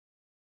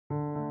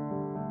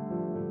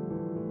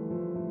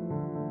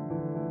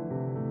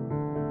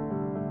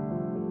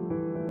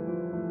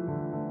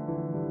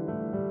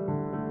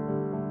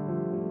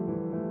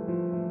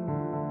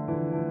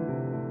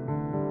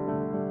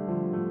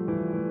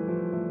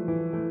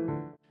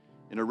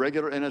a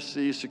regular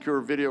NSC secure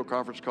video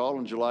conference call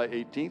on July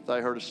 18th, I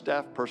heard a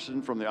staff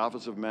person from the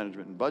Office of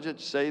Management and Budget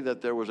say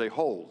that there was a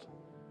hold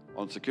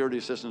on security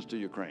assistance to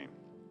Ukraine,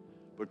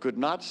 but could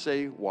not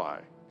say why.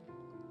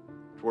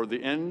 Toward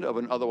the end of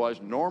an otherwise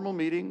normal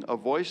meeting, a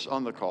voice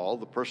on the call,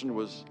 the person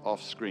was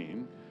off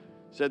screen,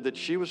 said that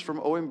she was from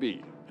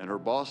OMB and her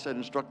boss had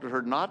instructed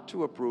her not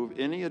to approve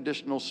any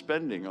additional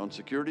spending on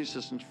security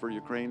assistance for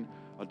Ukraine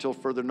until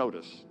further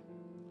notice.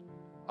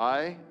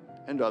 I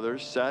and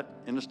others sat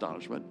in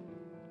astonishment.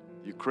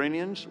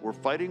 Ukrainians were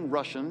fighting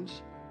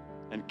Russians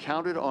and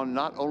counted on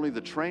not only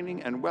the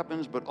training and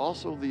weapons, but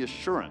also the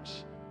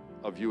assurance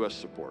of U.S.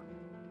 support.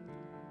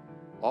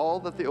 All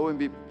that the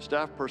OMB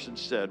staff person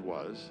said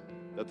was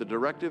that the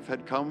directive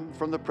had come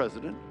from the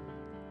President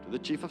to the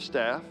Chief of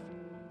Staff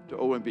to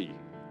OMB.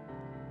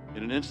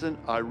 In an instant,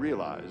 I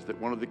realized that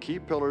one of the key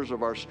pillars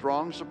of our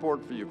strong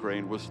support for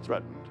Ukraine was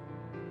threatened.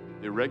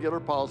 The irregular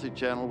policy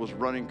channel was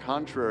running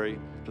contrary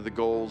to the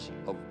goals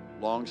of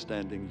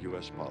long-standing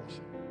U.S.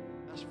 policy.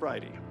 Last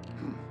Friday,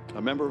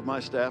 a member of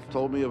my staff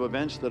told me of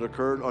events that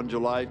occurred on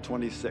July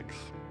 26th.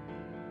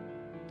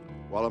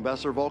 While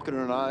Ambassador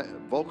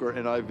Volker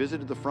and I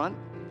visited the front,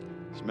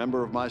 this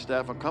member of my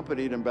staff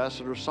accompanied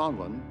Ambassador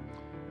Sondland.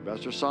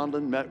 Ambassador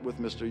Sondland met with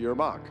Mr.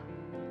 Yermak.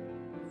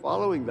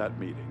 Following that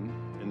meeting,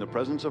 in the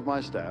presence of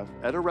my staff,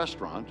 at a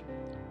restaurant,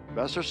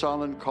 Ambassador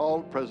Sondland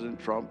called President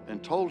Trump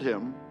and told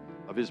him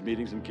of his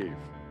meetings in Kyiv.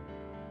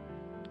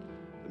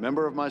 The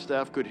member of my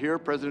staff could hear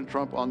President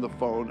Trump on the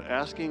phone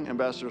asking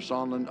Ambassador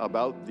Sondland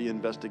about the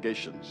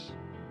investigations.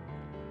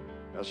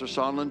 Ambassador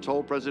Sondland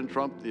told President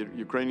Trump the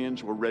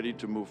Ukrainians were ready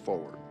to move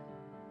forward.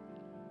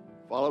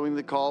 Following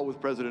the call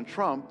with President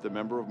Trump, the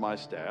member of my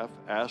staff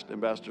asked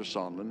Ambassador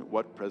Sondland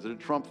what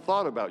President Trump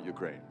thought about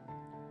Ukraine.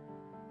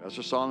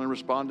 Ambassador Sondland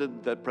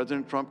responded that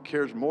President Trump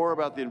cares more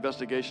about the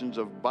investigations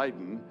of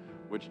Biden,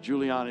 which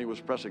Giuliani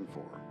was pressing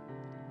for.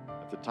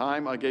 At the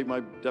time I gave my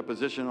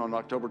deposition on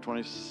October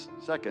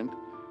 22nd,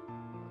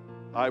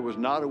 I was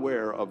not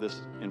aware of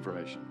this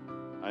information.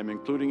 I'm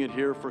including it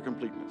here for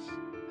completeness.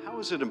 How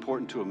is it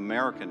important to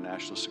American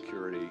national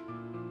security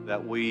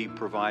that we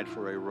provide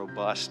for a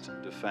robust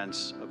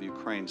defense of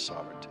Ukraine's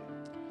sovereignty?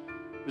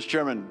 Mr.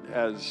 Chairman,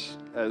 as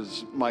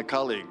my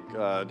colleague,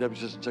 Deputy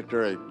Assistant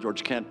Secretary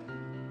George Kent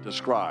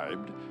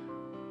described,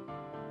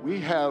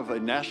 we have a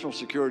national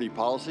security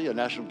policy, a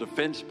national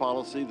defense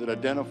policy that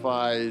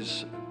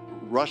identifies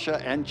Russia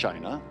and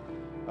China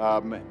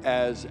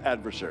as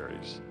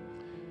adversaries.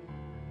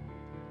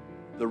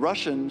 The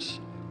Russians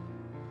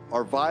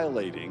are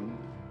violating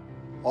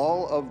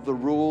all of the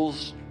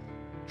rules,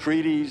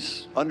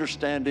 treaties,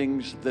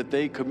 understandings that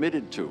they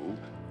committed to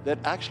that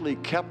actually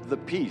kept the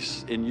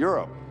peace in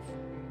Europe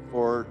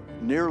for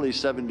nearly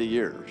 70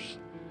 years.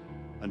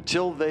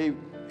 Until they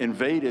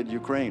invaded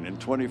Ukraine in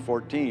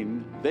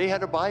 2014, they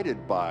had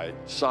abided by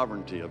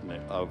sovereignty of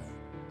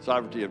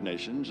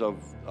nations,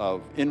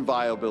 of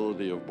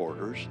inviolability of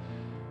borders.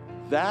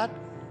 That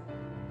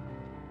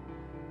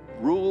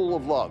rule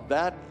of law,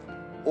 that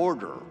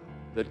order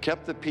that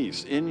kept the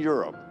peace in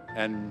Europe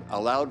and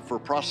allowed for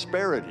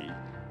prosperity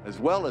as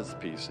well as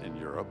peace in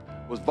Europe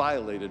was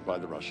violated by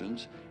the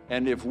Russians.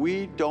 And if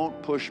we don't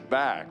push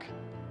back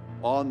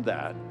on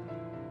that,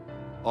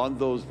 on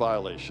those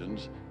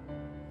violations,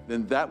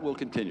 then that will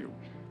continue.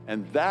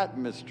 And that,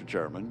 Mr.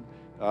 Chairman,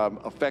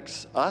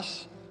 affects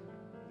us.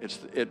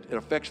 It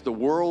affects the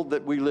world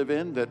that we live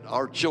in, that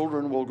our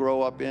children will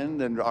grow up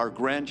in, and our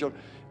grandchildren.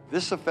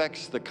 This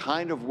affects the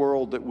kind of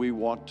world that we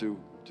want to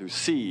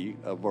see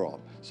abroad.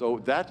 So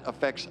that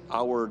affects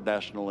our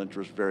national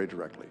interest very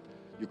directly.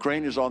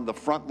 Ukraine is on the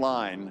front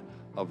line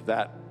of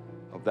that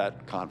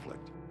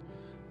conflict.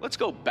 Let's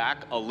go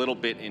back a little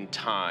bit in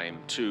time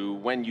to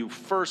when you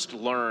first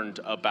learned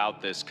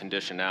about this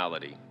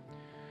conditionality.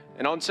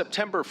 And on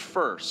September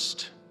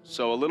 1st,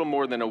 so a little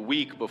more than a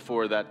week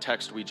before that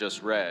text we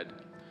just read,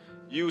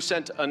 you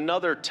sent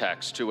another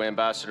text to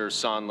Ambassadors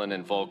Sondland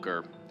and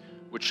Volker,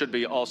 which should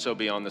also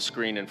be on the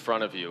screen in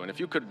front of you. And if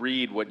you could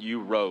read what you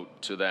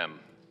wrote to them.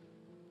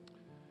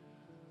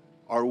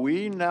 Are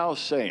we now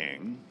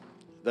saying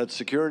that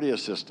security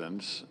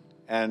assistance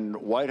and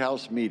White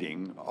House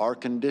meeting are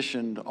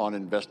conditioned on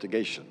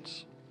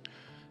investigations?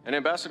 And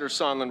Ambassador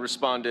Sondland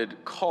responded,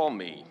 "Call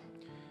me."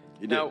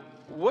 Now,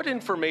 what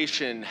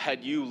information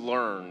had you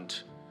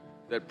learned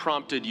that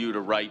prompted you to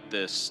write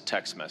this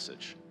text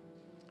message?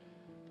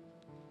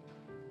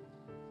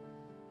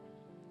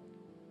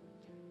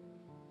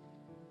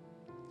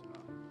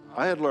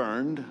 I had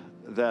learned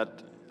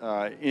that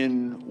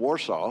in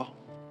Warsaw,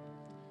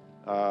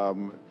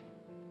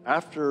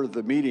 after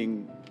the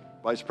meeting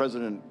Vice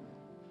President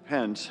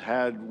Pence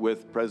had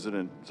with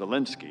President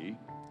Zelensky,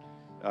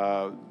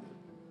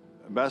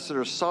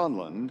 Ambassador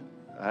Sondland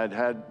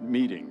had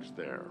meetings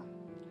there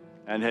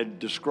and had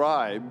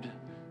described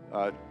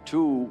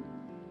to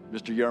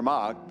Mr.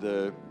 Yermak,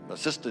 the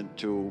assistant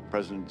to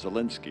President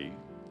Zelensky,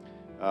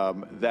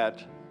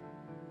 that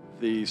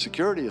the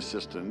security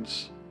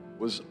assistance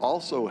was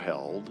also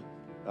held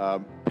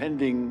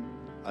pending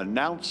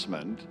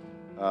announcement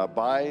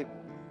by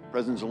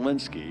President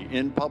Zelensky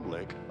in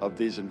public of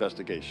these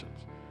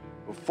investigations.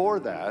 Before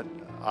that,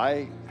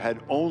 I had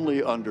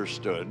only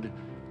understood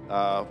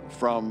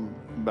from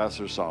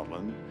Ambassador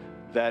Sondland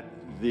that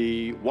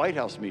the White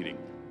House meeting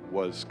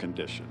was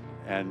conditioned.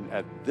 And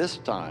at this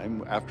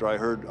time, after I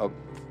heard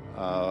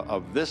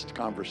of this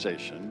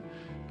conversation,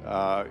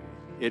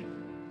 it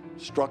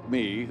struck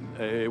me,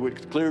 it was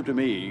clear to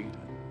me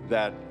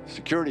that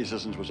security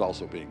assistance was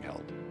also being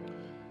held.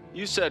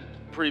 You said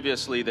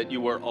previously that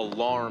you were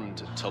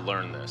alarmed to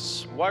learn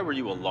this. Why were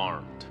you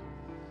alarmed?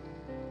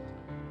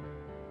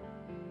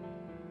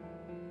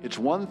 It's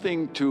one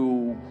thing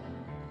to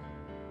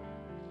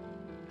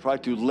try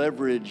to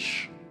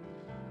leverage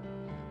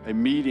a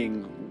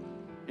meeting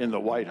in the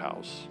White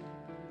House.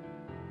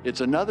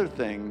 It's another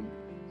thing,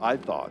 I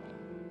thought,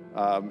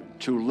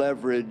 to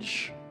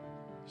leverage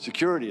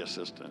security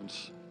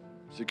assistance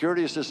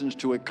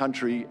to a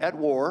country at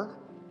war,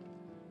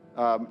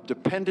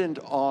 dependent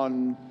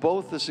on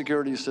both the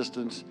security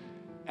assistance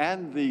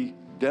and the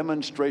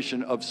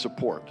demonstration of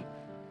support.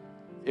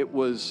 It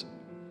was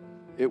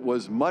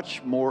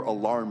much more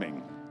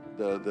alarming.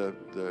 The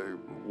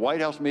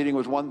White House meeting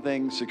was one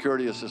thing,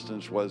 security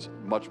assistance was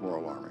much more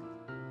alarming.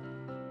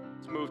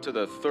 Let's move to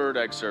the third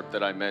excerpt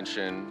that I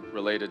mentioned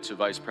related to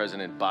Vice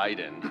President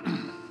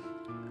Biden.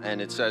 And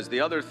it says,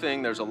 the other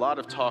thing, there's a lot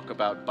of talk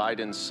about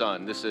Biden's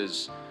son. This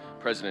is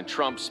President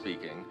Trump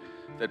speaking,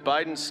 that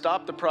Biden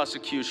stopped the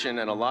prosecution,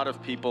 and a lot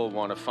of people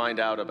want to find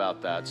out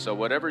about that. So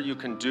whatever you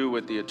can do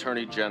with the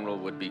Attorney General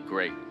would be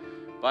great.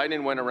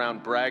 Biden went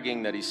around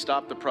bragging that he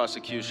stopped the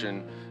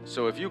prosecution,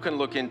 so if you can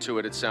look into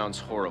it, it sounds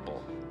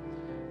horrible.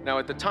 Now,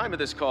 at the time of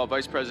this call,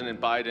 Vice President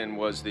Biden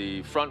was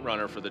the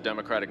frontrunner for the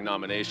Democratic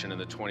nomination in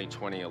the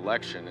 2020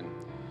 election. And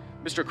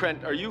Mr.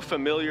 Krent, are you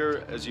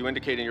familiar, as you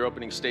indicate in your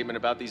opening statement,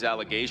 about these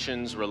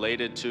allegations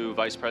related to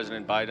Vice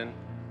President Biden?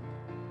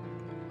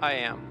 I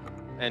am.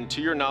 And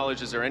to your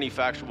knowledge, is there any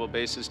factual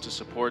basis to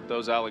support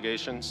those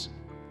allegations?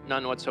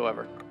 None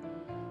whatsoever.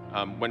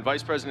 When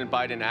Vice President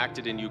Biden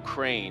acted in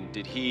Ukraine,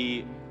 did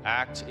he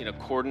act in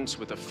accordance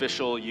with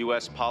official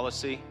U.S.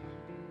 policy?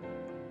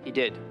 He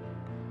did.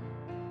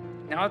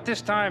 Now, at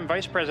this time,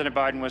 Vice President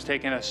Biden was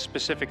taking a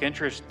specific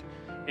interest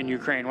in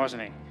Ukraine,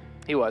 wasn't he?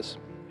 He was.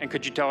 And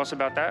could you tell us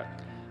about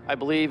that? I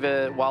believe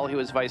while he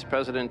was vice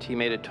president, he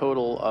made a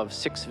total of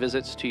 6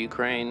 visits to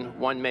Ukraine.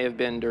 One may have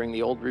been during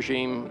the old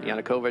regime,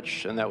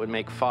 Yanukovych, and that would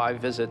make 5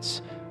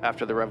 visits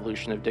after the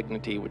Revolution of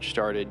Dignity, which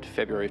started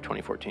February of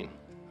 2014.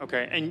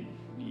 Okay, and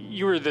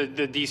you were the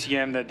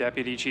DCM, the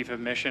Deputy Chief of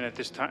Mission at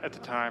the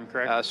time,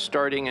 correct?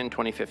 Starting in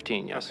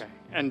 2015, yes. Okay.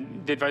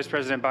 And did Vice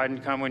President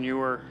Biden come when you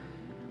were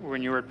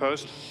at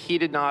post? He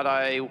did not.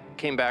 I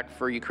came back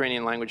for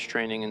Ukrainian language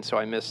training, and so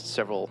I missed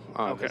several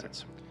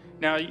visits.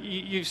 Now,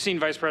 you've seen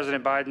Vice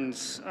President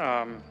Biden's,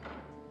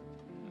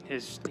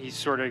 he's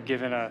sort of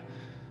given a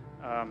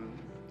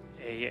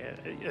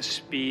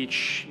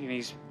speech, and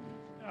he's,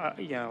 a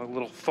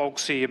little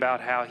folksy about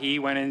how he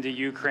went into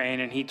Ukraine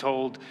and he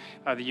told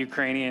the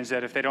Ukrainians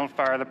that if they don't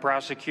fire the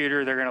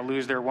prosecutor, they're going to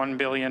lose their $1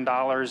 billion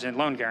in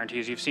loan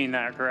guarantees. You've seen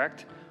that,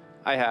 correct?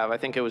 I have. I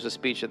think it was a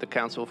speech at the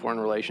Council of Foreign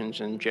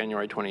Relations in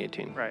January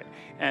 2018. Right.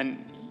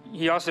 And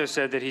he also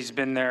said that he's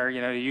been there,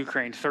 to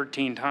Ukraine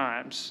 13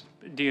 times.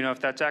 Do you know if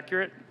that's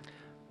accurate?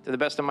 To the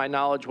best of my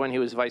knowledge, when he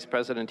was vice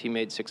president, he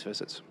made 6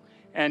 visits.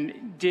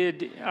 And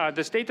did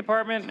the State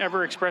Department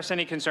ever express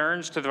any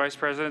concerns to the Vice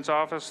President's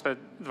office that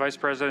the Vice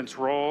President's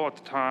role at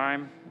the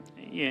time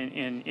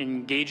in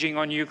engaging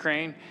on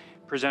Ukraine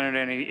presented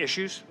any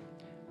issues?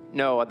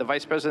 No, the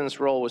Vice President's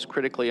role was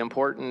critically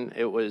important.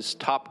 It was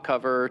top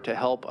cover to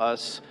help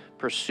us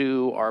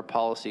pursue our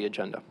policy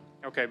agenda.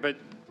 Okay, but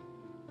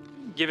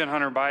given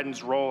Hunter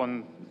Biden's role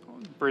in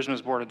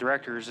Burisma's board of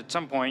directors, at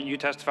some point you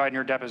testified in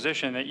your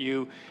deposition that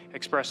you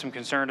expressed some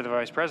concern to the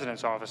Vice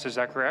President's office. Is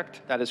that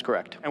correct? That is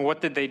correct. And what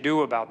did they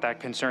do about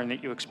that concern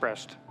that you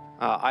expressed?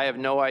 I have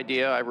no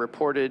idea. I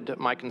reported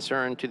my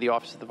concern to the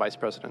office of the Vice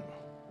President.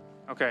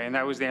 Okay, and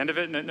that was the end of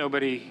it, and that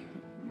nobody...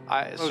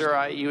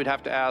 Sir, you would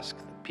have to ask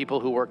people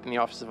who worked in the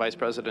office of the Vice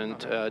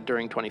President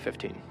during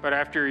 2015. But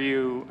after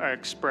you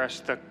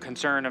expressed the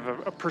concern of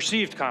a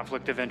perceived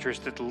conflict of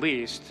interest at the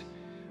least,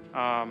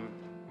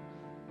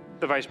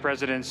 the Vice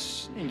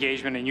President's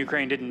engagement in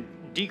Ukraine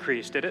didn't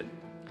decrease, did it?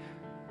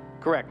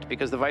 Correct,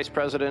 because the Vice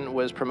President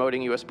was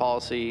promoting U.S.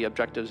 policy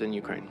objectives in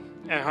Ukraine.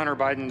 And Hunter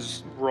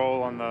Biden's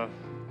role on the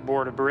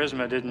board of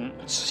Burisma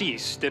didn't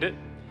cease, did it?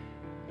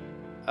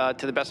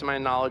 To the best of my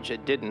knowledge,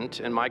 it didn't,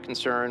 and my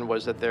concern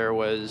was that there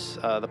was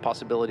the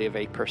possibility of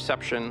a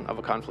perception of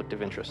a conflict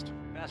of interest.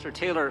 Ambassador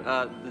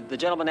Taylor, the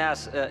gentleman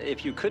asked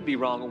if you could be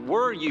wrong.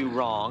 Were you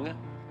wrong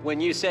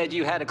when you said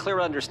you had a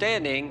clear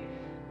understanding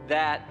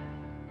that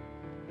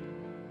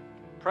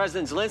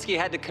President Zelensky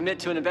had to commit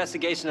to an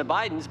investigation of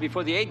Biden's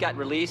before the aid got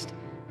released,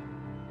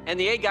 and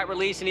the aid got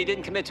released and he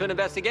didn't commit to an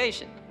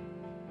investigation?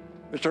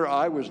 Mr.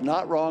 I was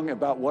not wrong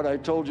about what I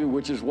told you,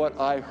 which is what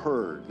I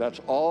heard. That's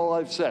all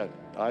I've said.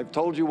 I've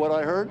told you what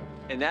I heard.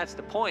 And that's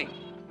the point.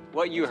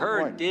 What you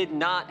heard did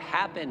not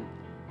happen.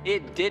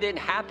 It didn't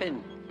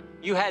happen.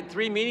 You had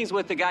 3 meetings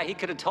with the guy. He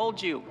could have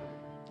told you.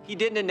 He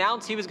didn't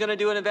announce he was going to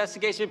do an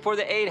investigation before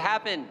the aid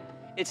happened.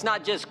 It's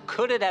not just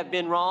could it have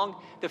been wrong.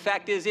 The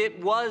fact is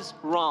it was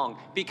wrong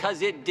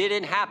because it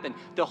didn't happen.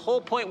 The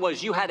whole point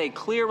was you had a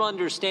clear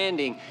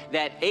understanding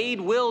that aid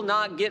will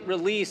not get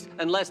released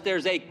unless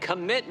there's a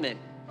commitment.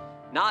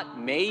 Not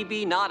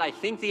maybe, not I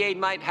think the aid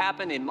might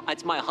happen, and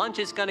it's my hunch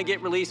it's going to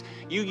get released.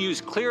 You use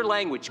clear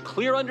language,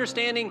 clear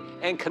understanding,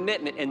 and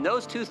commitment, and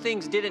those 2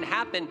 things didn't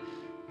happen,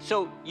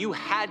 so you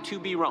had to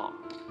be wrong.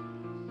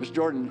 Ms.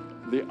 Jordan,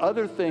 the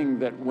other thing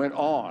that went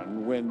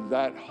on when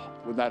that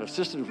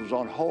assistance was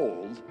on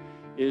hold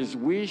is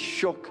we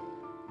shook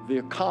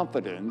the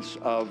confidence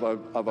of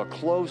a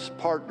close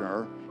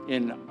partner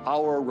in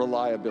our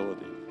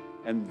reliability.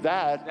 And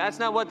that's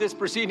not what this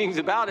proceeding's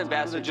about,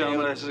 Ambassador The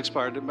gentleman Taylor. has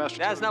expired. Ambassador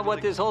That's Taylor, not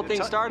what this whole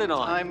thing started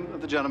on. The time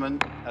of the gentleman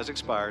has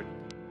expired.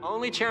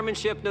 Only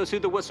chairmanship knows who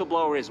the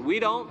whistleblower is. We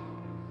don't.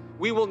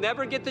 We will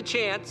never get the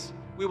chance.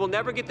 We will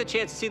never get the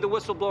chance to see the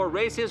whistleblower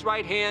raise his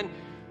right hand,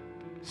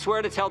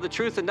 swear to tell the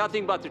truth and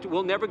nothing but the truth.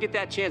 We'll never get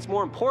that chance.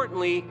 More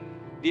importantly,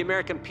 the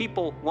American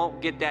people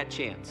won't get that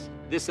chance.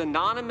 This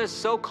anonymous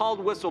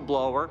so-called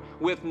whistleblower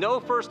with no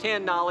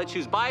firsthand knowledge,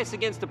 who's biased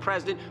against the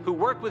president, who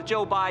worked with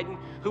Joe Biden,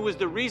 who is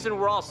the reason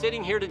we're all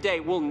sitting here today,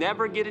 will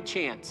never get a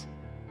chance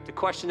to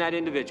question that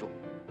individual.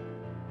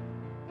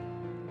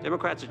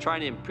 Democrats are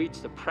trying to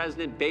impeach the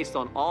president based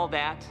on all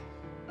that.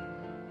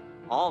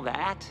 All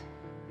that?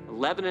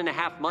 11 and a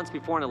half months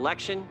before an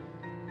election.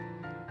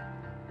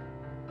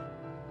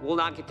 We'll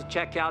not get to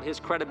check out his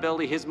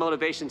credibility, his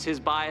motivations,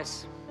 his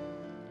bias.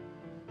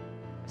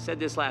 I said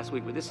this last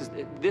week, but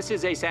this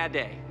is a sad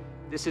day.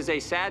 This is a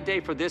sad day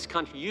for this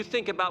country. You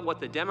think about what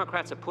the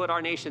Democrats have put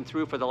our nation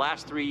through for the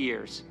last 3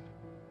 years.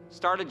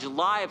 Started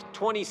July of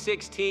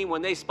 2016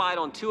 when they spied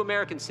on 2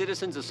 American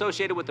citizens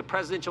associated with the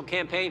presidential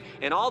campaign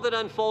and all that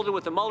unfolded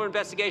with the Mueller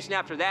investigation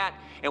after that.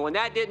 And when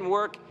that didn't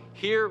work,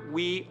 here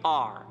we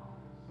are.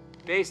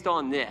 Based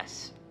on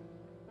this.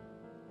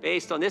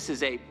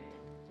 The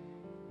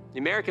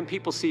American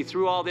people see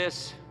through all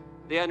this.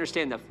 They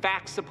understand the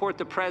facts support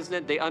the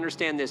president. They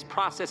understand this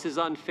process is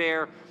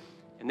unfair.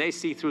 And they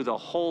see through the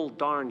whole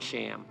darn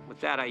sham. With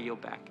that, I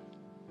yield back.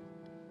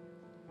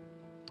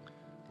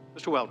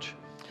 Mr. Welch.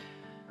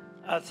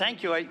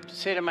 Thank you. I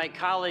say to my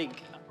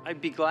colleague,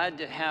 I'd be glad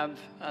to have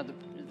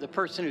the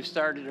person who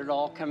started it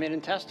all come in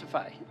and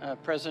testify.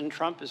 President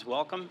Trump is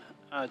welcome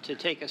to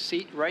take a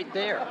seat right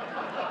there.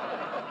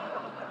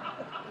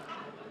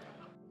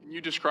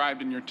 You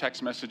described in your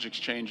text message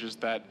exchanges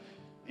that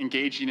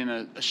engaging in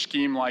a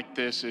scheme like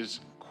this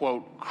is,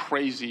 quote,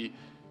 crazy.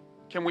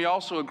 Can we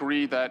also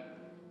agree that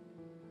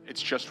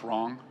it's just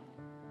wrong?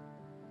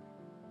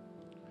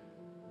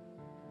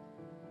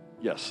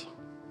 yes.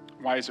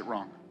 Why is it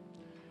wrong?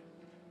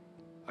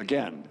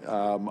 Again,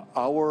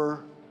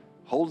 our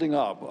holding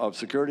up of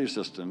security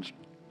assistance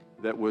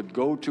that would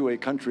go to a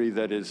country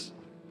that is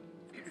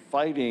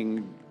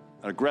fighting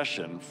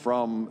aggression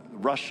from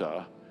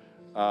Russia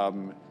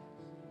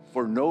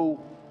for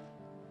no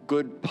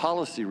good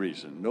policy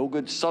reason, no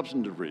good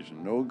substantive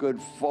reason, no good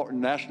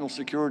national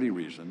security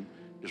reason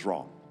is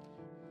wrong.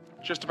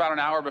 Just about an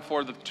hour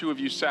before the 2 of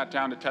you sat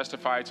down to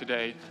testify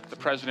today, the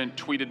president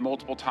tweeted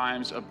multiple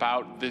times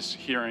about this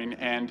hearing,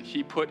 and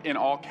he put in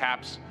all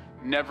caps,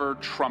 "Never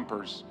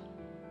Trumpers."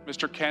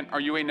 Mr. Kent, are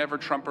you a never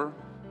Trumper?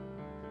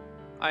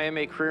 I am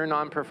a career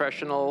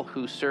non-professional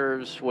who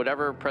serves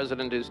whatever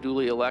president is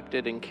duly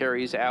elected and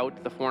carries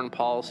out the foreign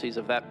policies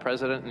of that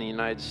president in the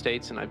United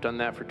States, and I've done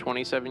that for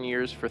 27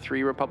 years for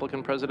 3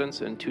 Republican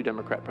presidents and 2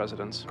 Democrat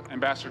presidents.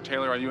 Ambassador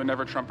Taylor, are you a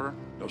never Trumper?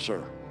 No,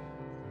 sir.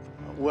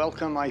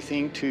 Welcome, I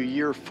think, to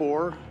year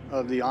 4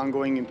 of the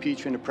ongoing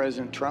impeachment of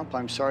President Trump.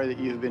 I'm sorry that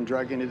you have been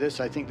dragged into this.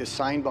 I think the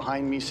sign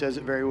behind me says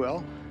it very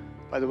well.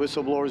 By the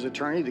whistleblower's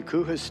attorney, the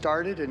coup has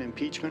started and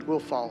impeachment will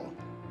follow.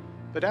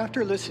 But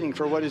after listening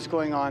for what is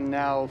going on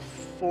now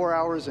 4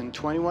 hours and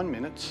 21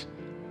 minutes,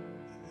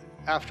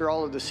 after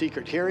all of the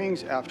secret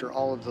hearings, after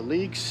all of the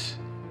leaks,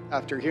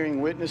 after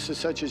hearing witnesses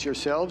such as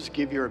yourselves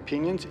give your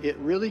opinions, it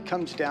really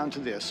comes down to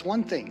this.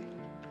 One thing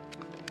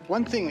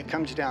it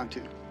comes down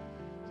to.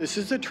 This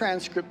is the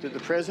transcript that the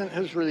president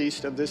has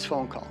released of this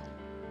phone call.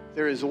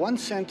 There is 1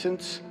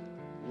 sentence,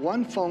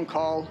 1 phone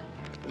call.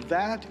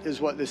 That is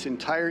what this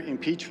entire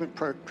impeachment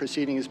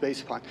proceeding is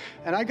based upon.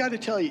 And I got to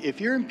tell you, if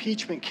your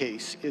impeachment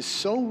case is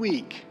so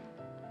weak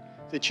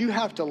that you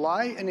have to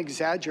lie and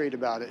exaggerate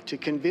about it to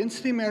convince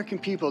the American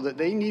people that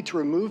they need to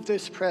remove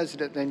this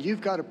president, then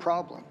you've got a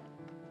problem.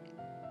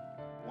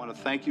 I want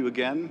to thank you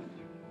again.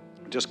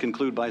 Just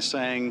conclude by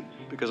saying,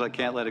 because I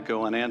can't let it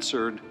go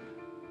unanswered,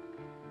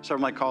 several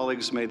of my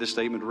colleagues made the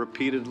statement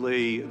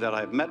repeatedly that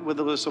I've met with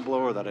the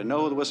whistleblower, that I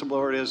know who the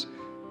whistleblower is.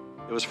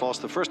 It was false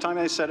the first time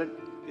I said it.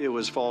 It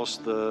was false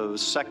the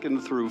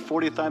 2nd through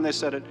 40th time they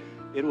said it.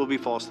 It will be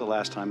false the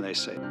last time they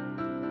say it.